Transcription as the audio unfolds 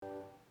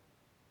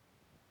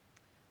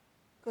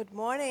Good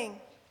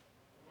morning.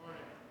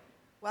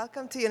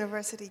 Welcome to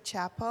University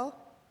Chapel.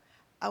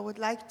 I would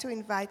like to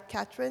invite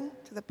Catherine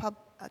to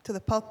the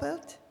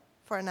pulpit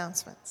for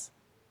announcements.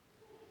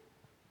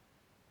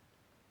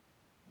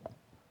 Good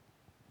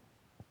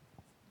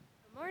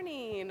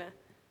morning.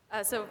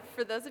 So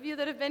for those of you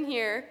that have been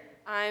here,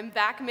 I'm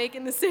back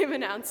making the same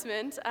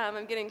announcement. I'm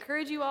going to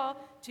encourage you all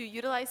to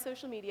utilize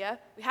social media.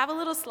 We have a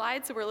little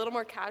slide, so we're a little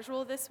more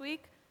casual this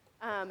week.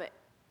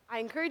 I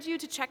encourage you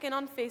to check in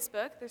on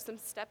Facebook. There's some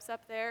steps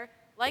up there.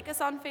 Like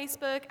us on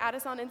Facebook, add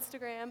us on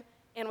Instagram,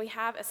 and we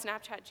have a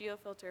Snapchat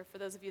geo-filter for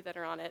those of you that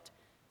are on it.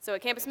 So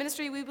at Campus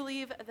Ministry, we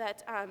believe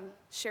that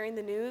sharing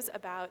the news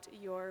about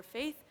your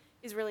faith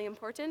is really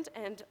important,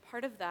 and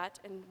part of that,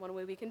 and one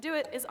way we can do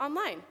it, is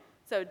online.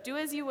 So do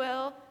as you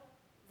will.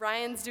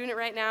 Ryan's doing it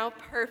right now,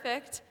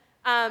 perfect.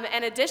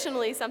 And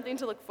additionally, something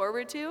to look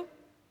forward to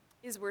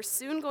is we're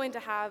soon going to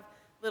have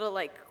little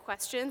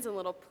questions and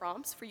little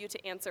prompts for you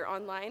to answer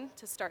online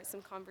to start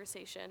some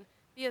conversation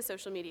via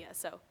social media.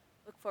 So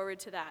look forward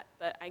to that.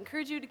 But I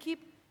encourage you to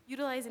keep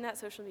utilizing that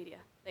social media.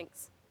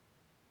 Thanks.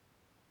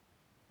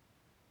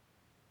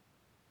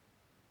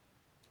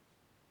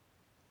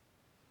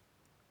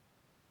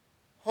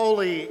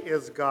 Holy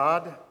is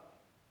God,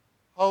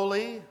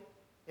 holy,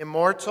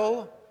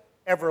 immortal,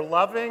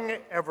 ever-loving,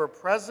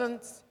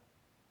 ever-present,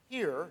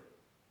 here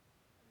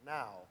and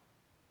now.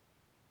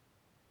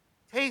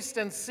 Taste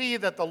and see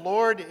that the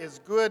Lord is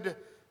good.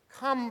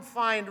 Come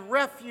find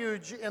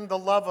refuge in the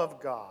love of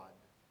God.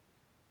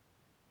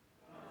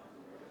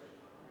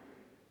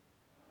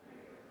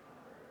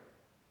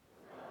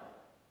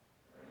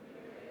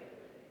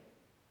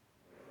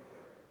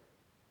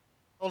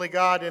 Holy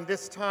God, in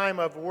this time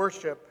of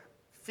worship,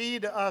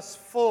 feed us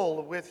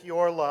full with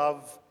your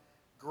love,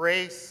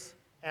 grace,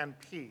 and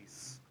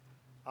peace.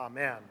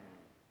 Amen.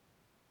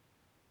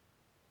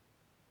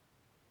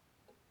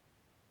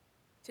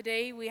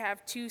 Today we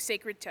have two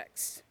sacred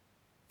texts.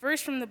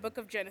 First, from the book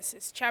of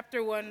Genesis,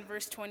 chapter 1,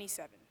 verse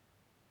 27.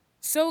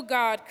 So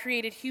God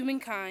created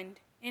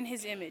humankind in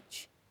his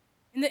image.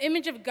 In the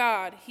image of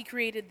God, he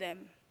created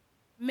them.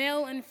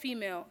 Male and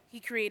female, he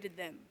created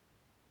them.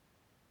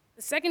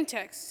 The second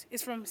text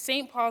is from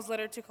St. Paul's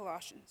letter to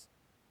Colossians,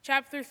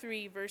 chapter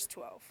 3, verse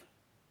 12.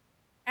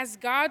 As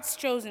God's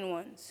chosen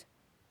ones,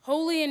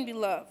 holy and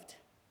beloved,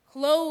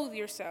 clothe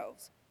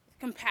yourselves with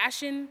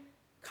compassion,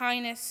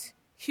 kindness,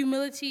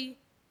 humility,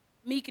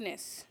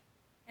 meekness,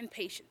 and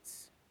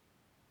patience.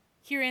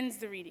 Here ends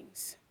the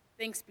readings.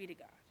 Thanks be to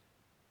God.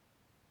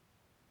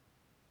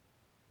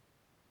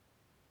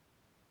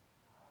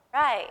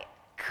 Right,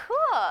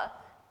 cool.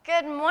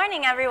 Good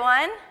morning,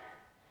 everyone.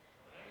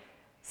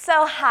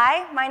 So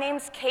hi, my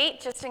name's Kate,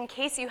 just in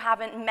case you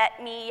haven't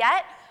met me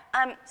yet.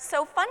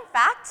 So fun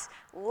fact,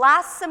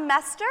 last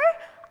semester,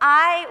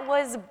 I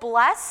was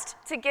blessed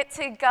to get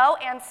to go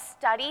and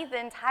study the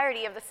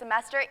entirety of the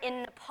semester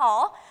in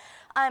Nepal,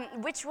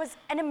 which was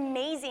an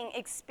amazing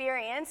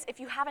experience. If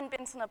you haven't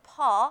been to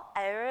Nepal,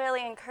 I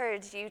really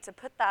encourage you to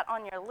put that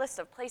on your list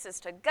of places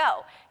to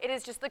go. It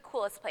is just the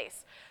coolest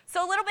place.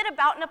 So a little bit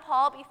about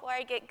Nepal before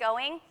I get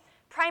going.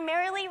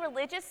 Primarily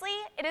religiously,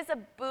 it is a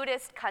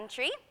Buddhist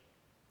country.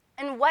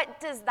 And what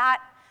does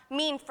that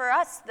mean for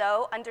us,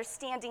 though,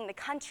 understanding the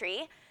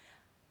country?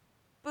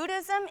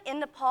 Buddhism in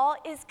Nepal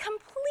is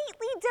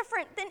completely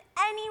different than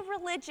any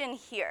religion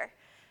here.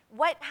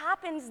 What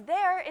happens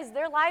there is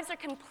their lives are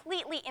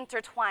completely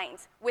intertwined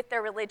with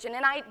their religion.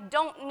 And I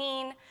don't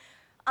mean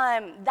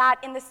that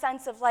in the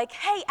sense of like,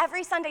 hey,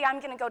 every Sunday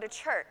I'm going to go to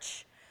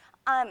church.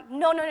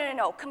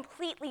 No,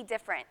 completely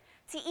different.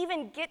 To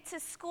even get to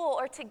school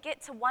or to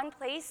get to one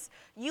place,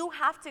 you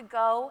have to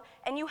go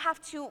and you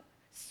have to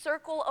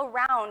circle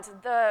around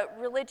the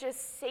religious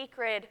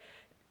sacred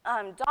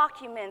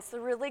documents, the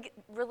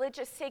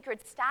religious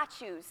sacred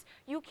statues.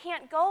 You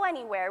can't go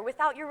anywhere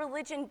without your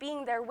religion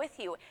being there with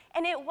you.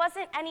 And it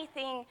wasn't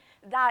anything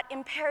that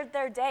impaired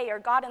their day or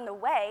got in the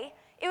way.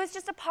 It was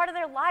just a part of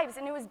their lives,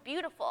 and it was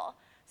beautiful.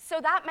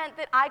 So that meant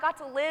that I got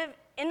to live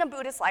in a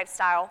Buddhist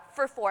lifestyle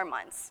for 4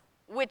 months,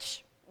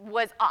 which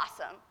was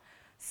awesome.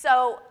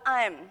 So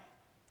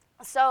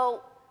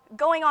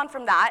going on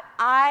from that,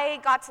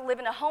 I got to live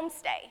in a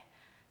homestay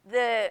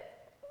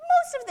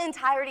most of the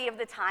entirety of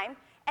the time,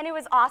 and it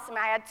was awesome.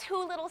 I had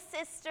 2 little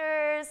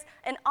sisters,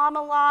 an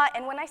Amala,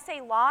 and when I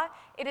say law,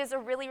 it is a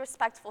really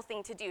respectful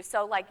thing to do.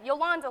 So like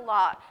Yolanda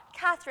law,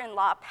 Catherine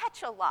law,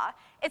 Petra law,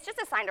 it's just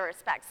a sign of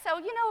respect. So,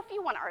 if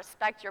you want to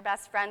respect your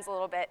best friends a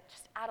little bit,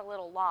 just add a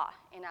little law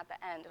in at the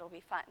end. It'll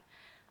be fun.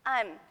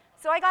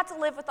 So I got to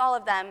live with all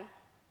of them,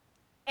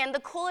 and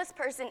the coolest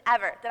person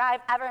ever that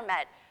I've ever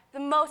met, the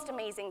most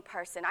amazing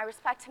person, I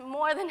respect him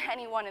more than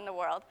anyone in the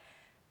world,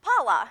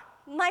 Pala,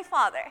 my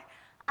father.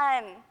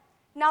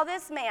 Now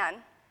this man,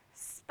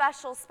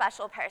 special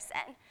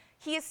person.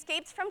 He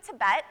escaped from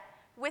Tibet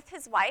with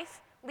his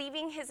wife,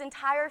 leaving his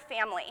entire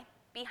family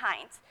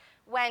behind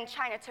when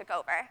China took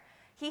over.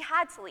 He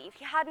had to leave.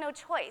 He had no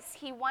choice.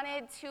 He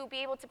wanted to be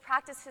able to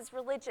practice his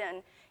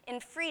religion in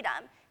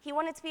freedom. He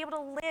wanted to be able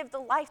to live the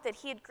life that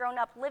he had grown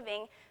up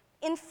living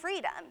in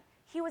freedom.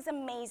 He was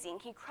amazing.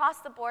 He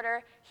crossed the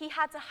border. He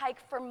had to hike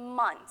for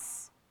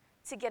months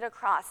to get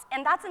across.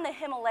 And that's in the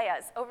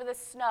Himalayas, over the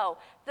snow,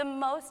 the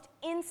most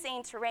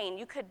insane terrain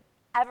you could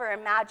ever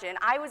imagine.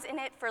 I was in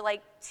it for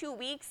like 2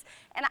 weeks,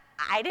 and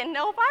I didn't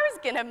know if I was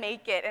gonna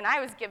make it. And I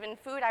was given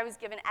food, I was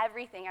given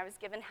everything, I was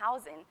given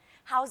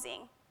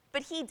housing.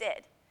 But he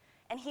did,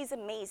 and he's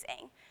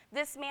amazing.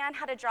 This man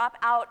had to drop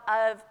out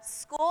of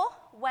school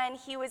when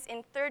he was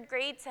in 3rd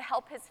grade to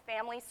help his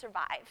family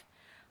survive.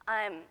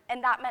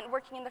 And that meant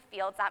working in the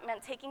fields, that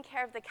meant taking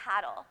care of the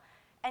cattle.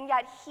 And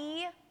yet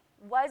he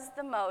was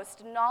the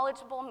most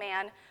knowledgeable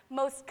man,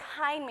 most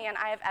kind man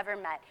I have ever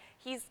met.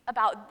 He's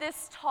about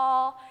this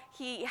tall.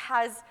 He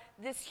has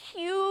this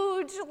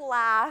huge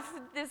laugh,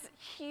 this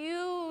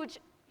huge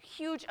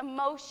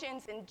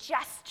emotions and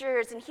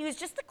gestures, and he was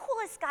just the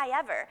coolest guy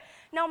ever.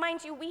 Now,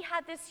 mind you, we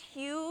had this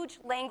huge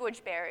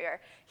language barrier.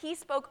 He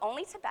spoke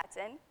only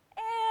Tibetan,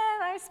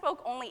 and I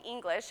spoke only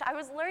English. I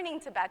was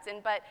learning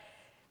Tibetan, but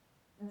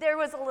there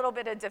was a little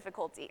bit of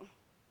difficulty.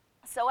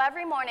 So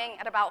every morning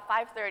at about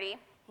 5:30,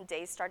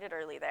 days started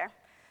early there,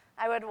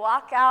 I would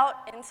walk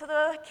out into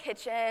the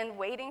kitchen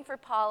waiting for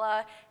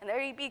Paula, and there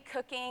he'd be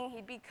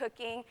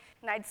cooking,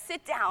 and I'd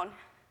sit down,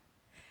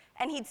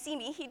 and he'd see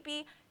me, he'd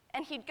go,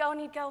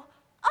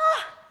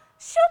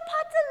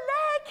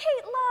 Shopatale,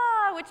 Kate,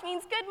 which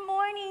means good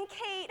morning,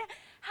 Kate,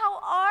 how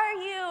are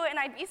you? And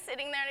I'd be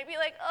sitting there, and I'd be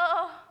like,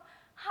 oh,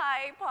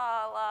 hi,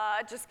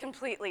 Paula, just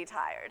completely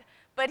tired.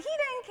 But he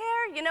didn't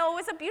care, it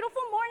was a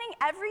beautiful morning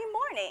every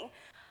morning.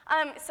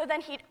 So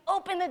then he'd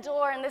open the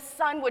door, and the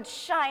sun would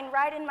shine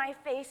right in my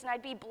face, and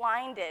I'd be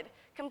blinded,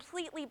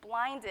 completely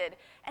blinded,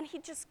 and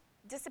he'd just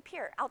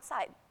disappear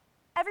outside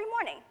every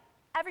morning,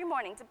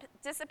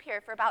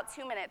 disappear for about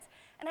 2 minutes.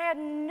 And I had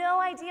no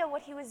idea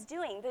what he was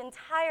doing the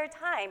entire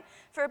time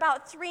for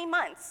about 3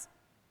 months.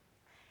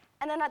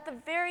 And then at the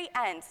very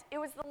end, it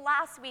was the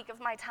last week of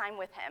my time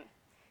with him,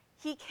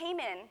 he came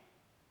in,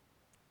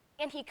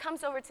 and he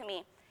comes over to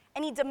me,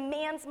 and he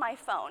demands my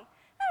phone.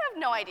 I have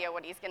no idea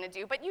what he's going to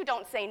do, but you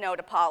don't say no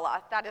to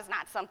Paula. That is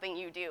not something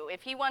you do.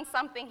 If he wants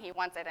something, he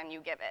wants it, and you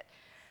give it.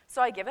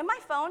 So I give him my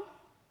phone,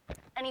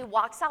 and he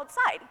walks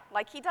outside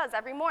like he does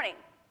every morning,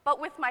 but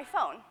with my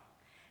phone.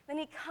 Then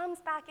he comes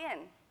back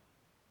in,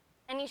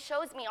 and he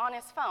shows me on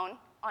his phone,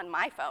 on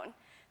my phone,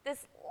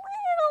 this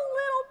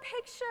little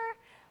picture,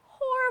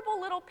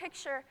 horrible little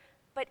picture,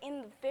 but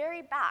in the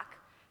very back,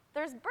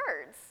 there's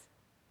birds.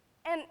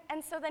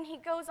 And so then he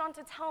goes on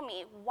to tell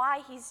me why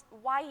he's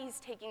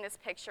taking this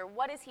picture.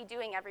 What is he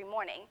doing every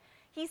morning?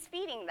 He's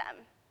feeding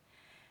them.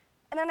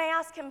 And then I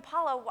ask him,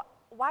 Paula,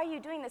 why are you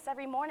doing this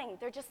every morning?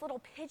 They're just little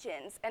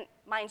pigeons. And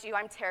mind you,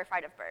 I'm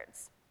terrified of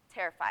birds.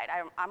 Terrified.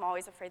 I'm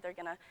always afraid they're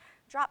gonna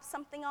drop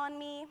something on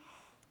me.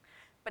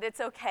 But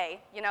it's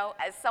okay,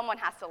 as someone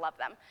has to love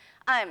them.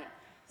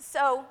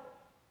 So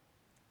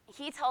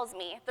he tells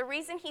me the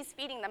reason he's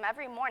feeding them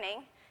every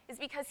morning is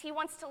because he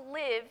wants to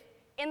live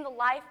in the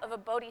life of a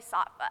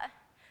bodhisattva.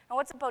 Now,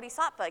 what's a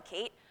bodhisattva,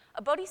 Kate?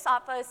 A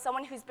bodhisattva is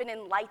someone who's been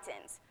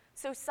enlightened,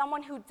 so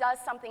someone who does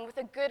something with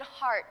a good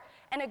heart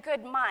and a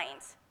good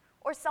mind,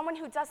 or someone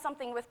who does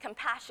something with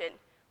compassion.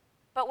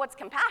 But what's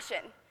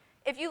compassion?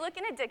 If you look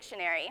in a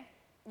dictionary,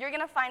 you're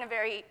going to find a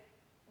very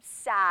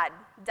sad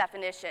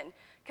definition.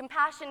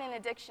 Compassion in a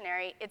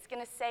dictionary, it's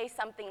going to say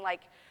something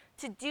like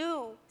to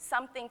do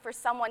something for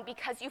someone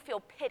because you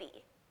feel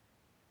pity.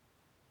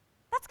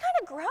 That's kind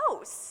of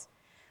gross.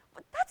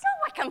 But that's not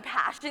what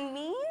compassion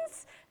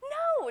means.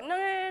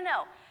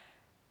 No.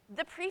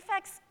 The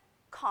prefix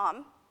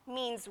com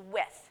means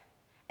with,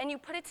 and you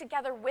put it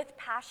together with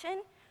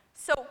passion.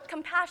 So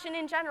compassion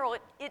in general,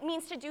 it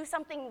means to do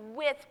something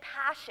with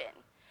passion.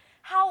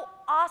 How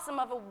awesome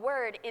of a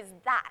word is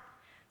that?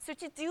 So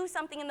to do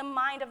something in the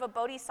mind of a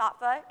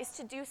bodhisattva is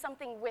to do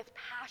something with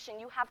passion.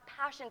 You have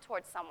passion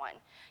towards someone.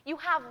 You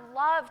have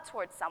love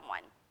towards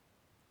someone.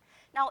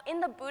 Now, in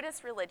the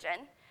Buddhist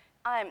religion,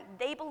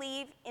 they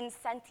believe in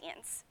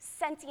sentience,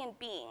 sentient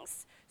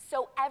beings.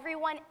 So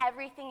everyone,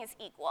 everything is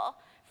equal,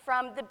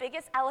 from the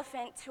biggest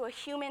elephant to a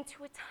human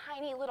to a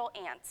tiny little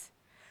ant.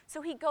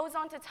 So he goes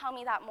on to tell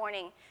me that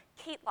morning,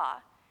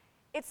 Kaitla,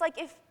 it's like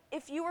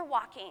if you were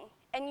walking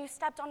and you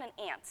stepped on an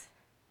ant,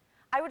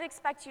 I would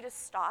expect you to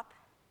stop,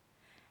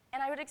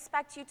 and I would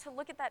expect you to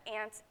look at that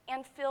ant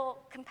and feel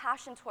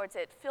compassion towards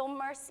it, feel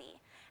mercy.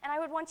 And I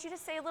would want you to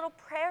say a little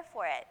prayer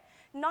for it,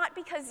 not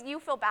because you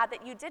feel bad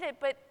that you did it,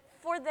 but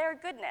for their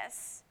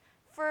goodness,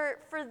 for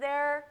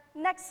their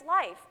next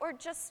life, or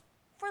just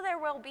for their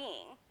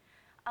well-being.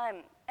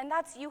 And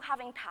that's you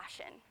having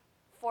passion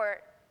for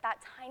that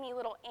tiny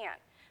little ant.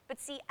 But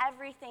see,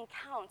 everything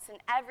counts and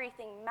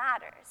everything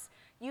matters.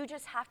 You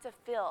just have to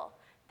feel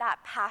that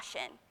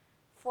passion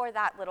for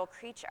that little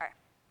creature.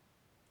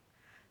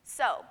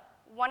 So,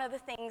 one of the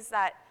things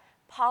that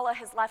Paula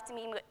has left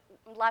me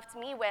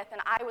with,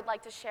 and I would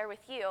like to share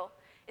with you,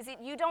 is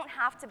that you don't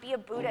have to be a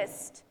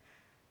Buddhist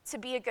to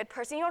be a good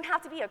person. You don't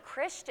have to be a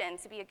Christian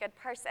to be a good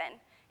person.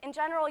 In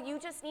general, you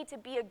just need to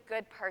be a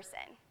good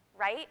person,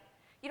 right?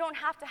 You don't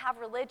have to have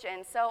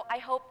religion. So I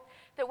hope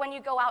that when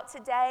you go out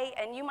today,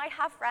 and you might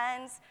have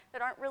friends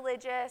that aren't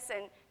religious,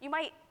 and you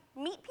might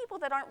meet people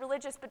that aren't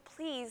religious, but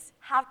please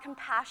have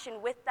compassion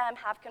with them,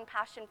 have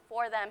compassion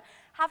for them,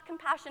 have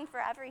compassion for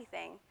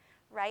everything,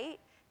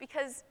 right?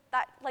 Because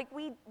that, like,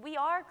 we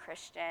are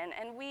Christian,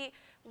 and we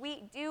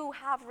do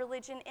have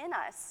religion in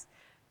us.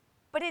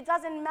 But it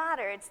doesn't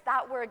matter. It's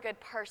that we're a good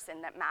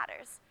person that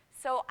matters.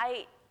 So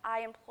I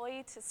implore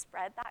you to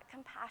spread that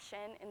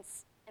compassion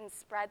and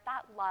spread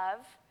that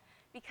love,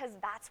 because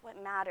that's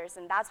what matters,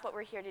 and that's what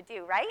we're here to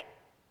do, right?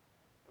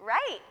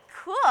 Right,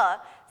 cool.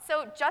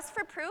 So just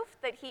for proof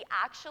that he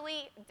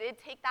actually did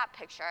take that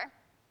picture,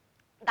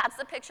 that's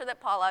the picture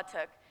that Paula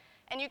took.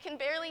 And you can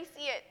barely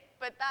see it,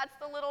 but that's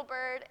the little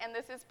bird, and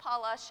this is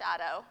Paula's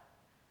shadow.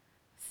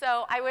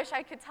 So I wish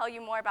I could tell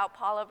you more about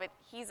Paula, but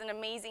he's an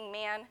amazing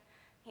man.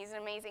 He's an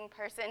amazing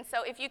person.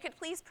 So if you could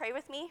please pray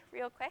with me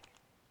real quick.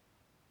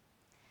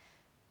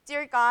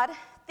 Dear God,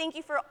 thank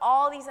you for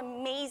all these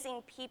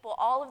amazing people,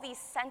 all of these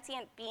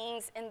sentient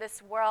beings in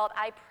this world.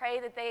 I pray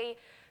that they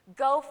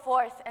go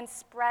forth and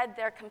spread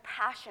their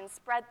compassion,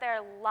 spread their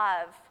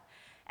love.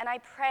 And I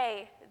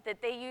pray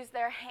that they use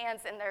their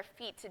hands and their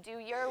feet to do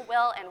your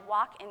will and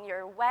walk in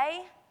your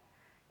way.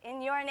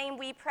 In your name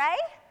we pray.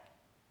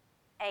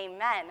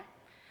 Amen.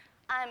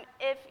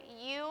 If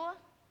you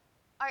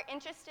are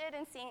interested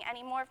in seeing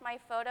any more of my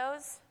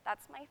photos,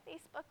 that's my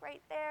Facebook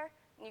right there.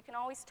 And you can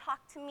always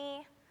talk to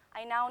me.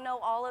 I now know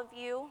all of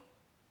you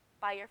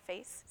by your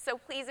face. So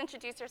please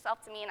introduce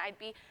yourself to me, and I'd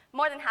be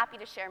more than happy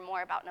to share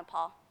more about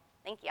Nepal.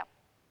 Thank you.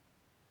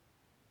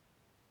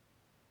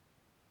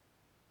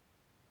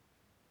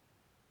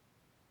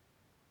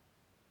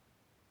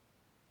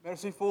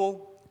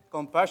 Merciful,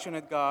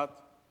 compassionate God,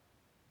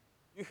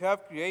 you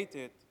have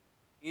created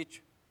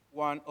each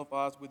one of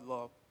us with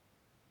love.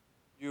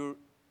 Your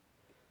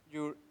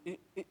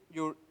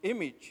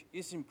image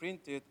is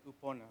imprinted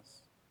upon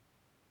us,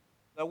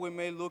 that we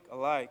may look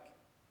alike.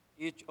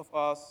 Each of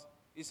us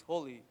is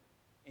holy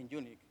and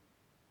unique.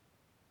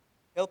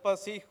 Help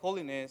us see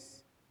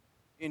holiness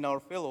in our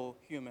fellow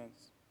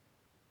humans.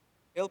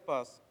 Help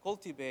us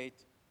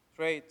cultivate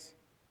traits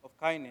of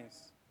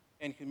kindness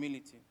and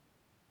humility.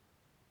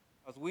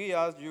 As we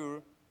ask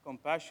your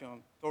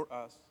compassion toward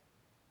us,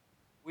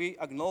 we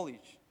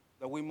acknowledge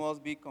that we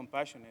must be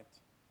compassionate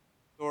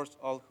towards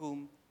all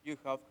whom you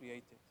have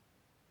created.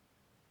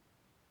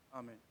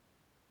 Amen.